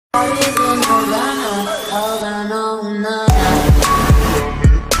Hey,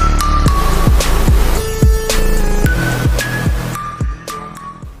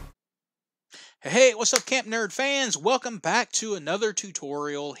 what's up, Camp Nerd fans? Welcome back to another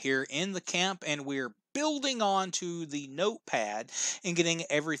tutorial here in the camp, and we're building on to the notepad and getting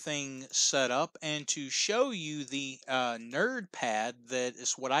everything set up. And to show you the nerd pad, that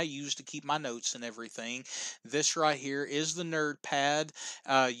is what I use to keep my notes and everything. This right here is the nerd pad.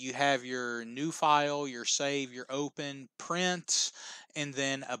 You have your new file, your save, your open, print, and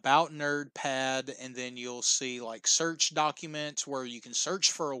then about nerdpad, and then you'll see like search documents where you can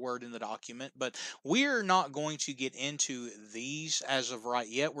search for a word in the document. But we're not going to get into these as of right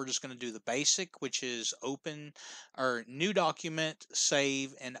yet. We're just going to do the basic, which is open or new document,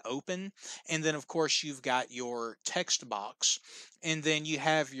 save, and open. And then of course you've got your text box, and then you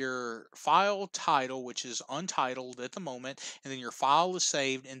have your file title, which is untitled at the moment, and then your file is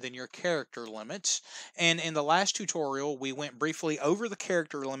saved, and then your character limits. And in the last tutorial we went briefly over the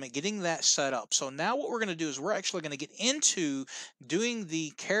character limit, getting that set up. So now what we're going to do is we're actually going to get into doing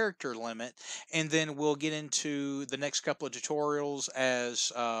the character limit, and then we'll get into the next couple of tutorials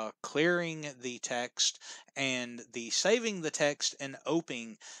as clearing the text and the saving the text and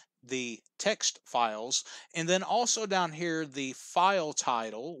opening the text files, and then also down here the file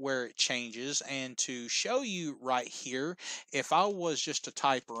title where it changes. And to show you right here, if I was just to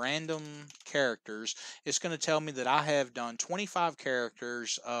type random characters, it's going to tell me that I have done 25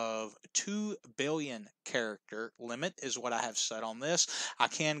 characters of 2 billion character limit is what I have set on this. I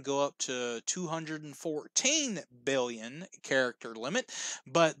can go up to 214 billion character limit,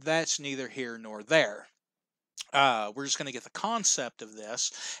 but that's neither here nor there. We're just going to get the concept of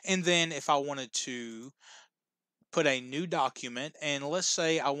this. And then if I wanted to put a new document, and let's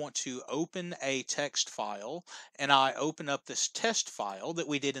say I want to open a text file, and I open up this test file that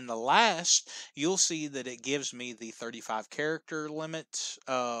we did in the last, you'll see that it gives me the 35 character limit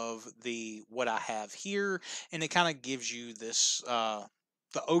of the what I have here, and it kind of gives you this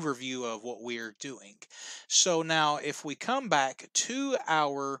the overview of what we're doing. So now if we come back to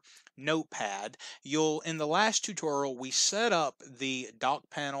our notepad, in the last tutorial we set up the dock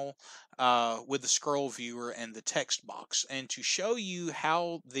panel with the scroll viewer and the text box. And to show you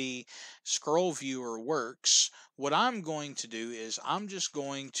how the scroll viewer works, what I'm going to do is I'm just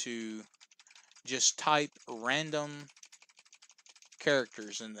going to just type random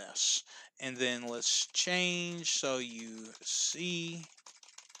characters in this, and then let's change so you see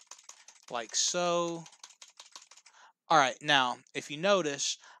like so. Alright, now if you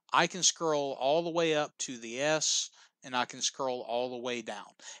notice, I can scroll all the way up to the S, and I can scroll all the way down.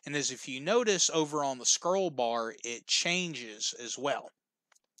 And as if you notice over on the scroll bar, it changes as well.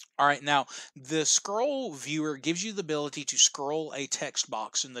 Alright, now the scroll viewer gives you the ability to scroll a text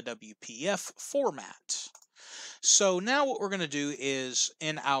box in the WPF format. So now what we're going to do is,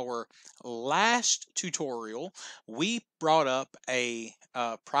 in our last tutorial, we brought up a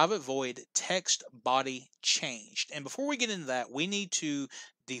private void text body changed. And before we get into that, we need to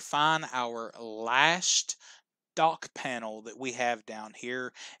define our last dock panel that we have down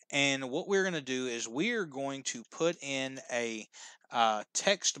here. And what we're going to do is we're going to put in a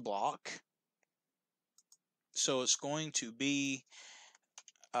text block. So it's going to be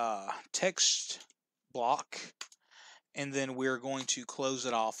text block, and then we're going to close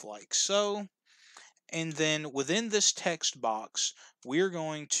it off like so. And then within this text box, we're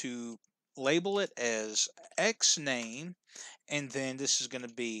going to label it as X name, and then this is going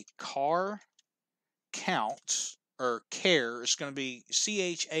to be car count, or care. It's going to be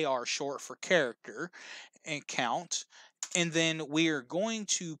CHAR, short for character, and count. And then we are going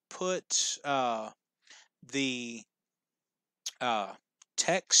to put the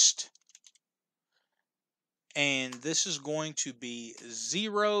text, and this is going to be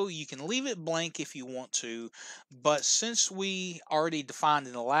 0. You can leave it blank if you want to, but since we already defined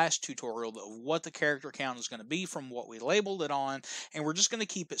in the last tutorial what the character count is going to be from what we labeled it on, and we're just going to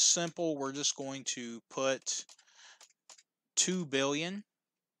keep it simple, we're just going to put 2 billion,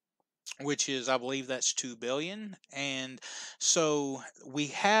 which is, I believe that's 2 billion. And so we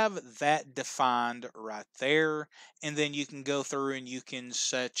have that defined right there, and then you can go through and you can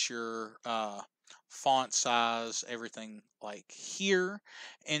set your font size, everything like here.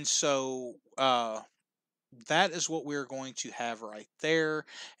 And so that is what we're going to have right there.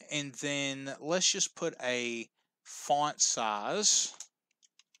 And then let's just put a font size.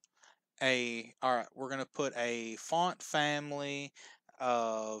 All right, we're going to put a font family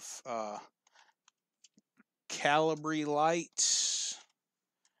of Calibri Light,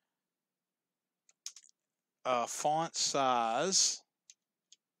 font size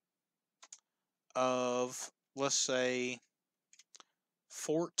of, let's say,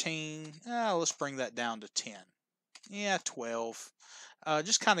 14. Let's bring that down to 10. Yeah, 12.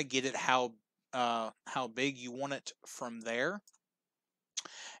 Just kind of get it how big you want it from there.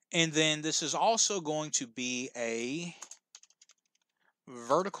 And then this is also going to be a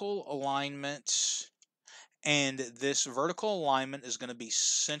vertical alignment, and this vertical alignment is going to be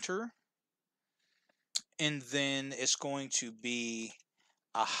center, and then it's going to be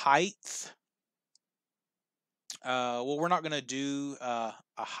a height. Well, we're not going to do a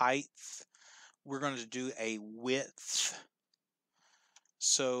height. We're going to do a width.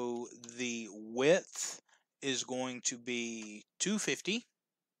 So the width is going to be 250.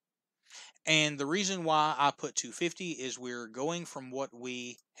 And the reason why I put 250 is we're going from what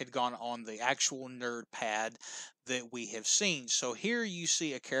we had gone on the actual NotePad that we have seen. So here you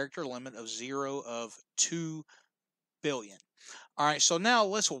see a character limit of 0 of 2 billion. All right, so now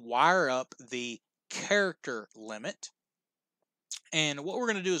let's wire up the character limit. And what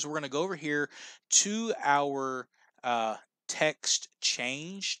we're going to do is we're going to go over here to our text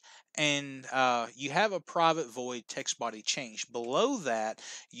changed, and you have a private void text body change. Below that,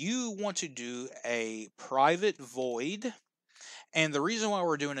 you want to do a private void. And the reason why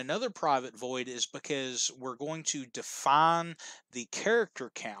we're doing another private void is because we're going to define the character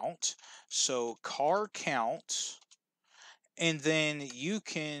count. So car count, and then you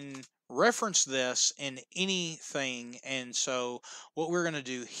can reference this in anything. And so what we're going to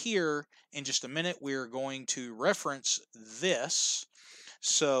do here in just a minute, we're going to reference this.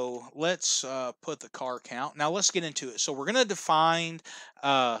 So let's put the car count. Now let's get into it. So we're going to define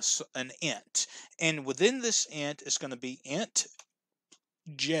an int, and within this int is going to be int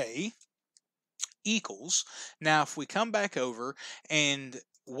j equals. Now if we come back over, and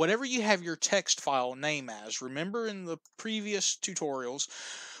whatever you have your text file name as, remember in the previous tutorials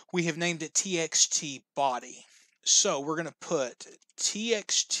we have named it txt body. So we're going to put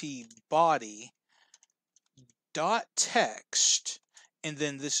txt body dot text, and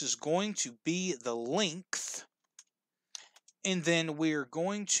then this is going to be the length, and then we're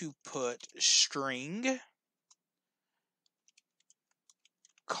going to put string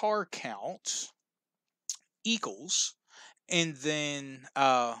car count equals, and then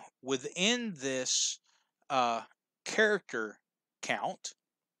within this character count,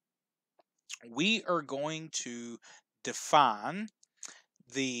 we are going to define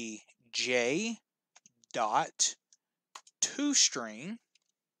the j dot toString,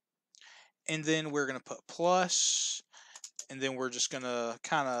 and then we're going to put plus, and then we're just going to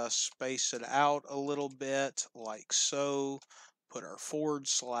kind of space it out a little bit like so. Put our forward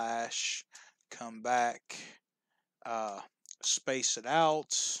slash, come back, space it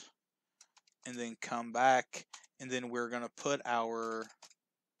out, and then come back, and then we're going to put our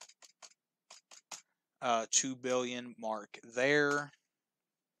 2 billion mark there.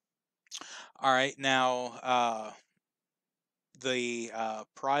 All right, now the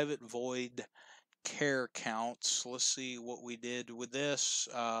private void char counts, let's see what we did with this.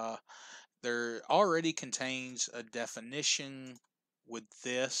 There already contains a definition with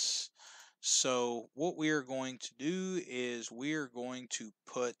this. So what we are going to do is we are going to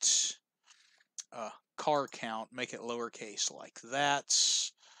put car count, make it lowercase like that.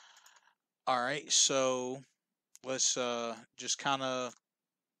 All right, so let's just kind of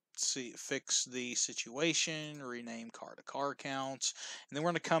fix the situation, rename car to car counts, and then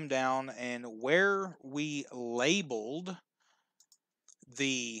we're going to come down, and where we labeled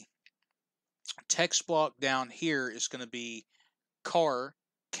the text block down here is going to be car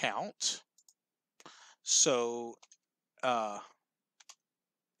count. So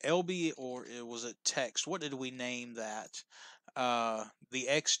LB, or it was it text, what did we name that? The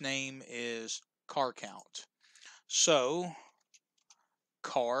X name is car count. So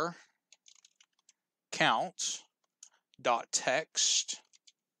car count dot text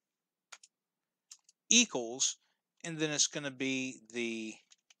equals, and then it's going to be the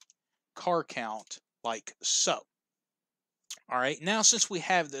car count like so. All right, now since we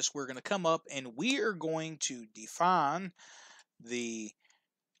have this, we're going to come up and we are going to define the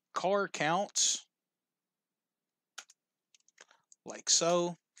car count like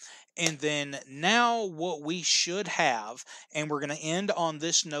so. And then now what we should have, and we're going to end on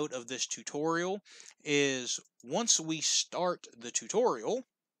this note of this tutorial, is once we start the tutorial,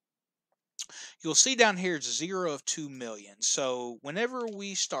 you'll see down here it's 0 of 2 million. So whenever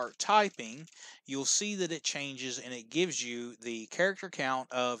we start typing, you'll see that it changes and it gives you the character count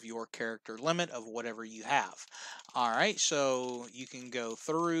of your character limit of whatever you have. All right, so you can go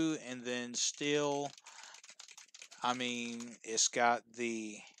through, and then still, I mean, it's got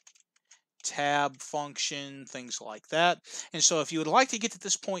the tab function, things like that. And so if you would like to get to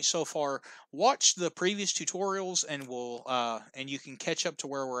this point so far, watch the previous tutorials and and you can catch up to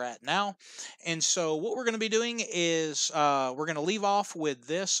where we're at now. And so what we're going to be doing is we're going to leave off with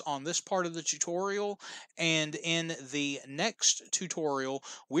this on this part of the tutorial, and in the next tutorial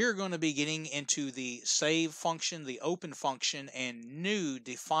we're going to be getting into the save function, the open function, and new,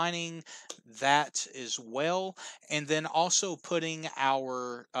 defining that as well, and then also putting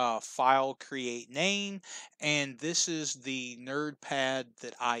our file create name. And this is the NotePad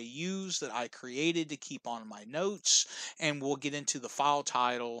that I use, that I created to keep on my notes, and we'll get into the file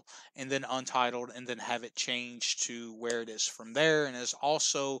title and then untitled, and then have it changed to where it is from there. And as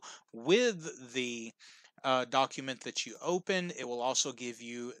also with the document that you open, it will also give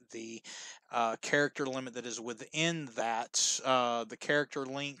you the character limit that is within that, the character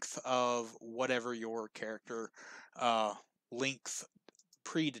length of whatever your character length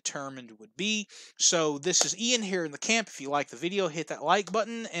predetermined would be. So this is Ian here in the camp. If you like the video, hit that like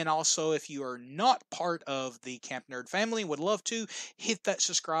button, and also if you are not part of the Camp Nerd family, would love to hit that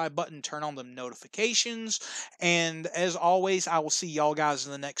subscribe button, turn on the notifications, and as always, I will see y'all guys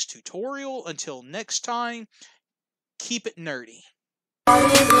in the next tutorial. Until next time, keep it nerdy.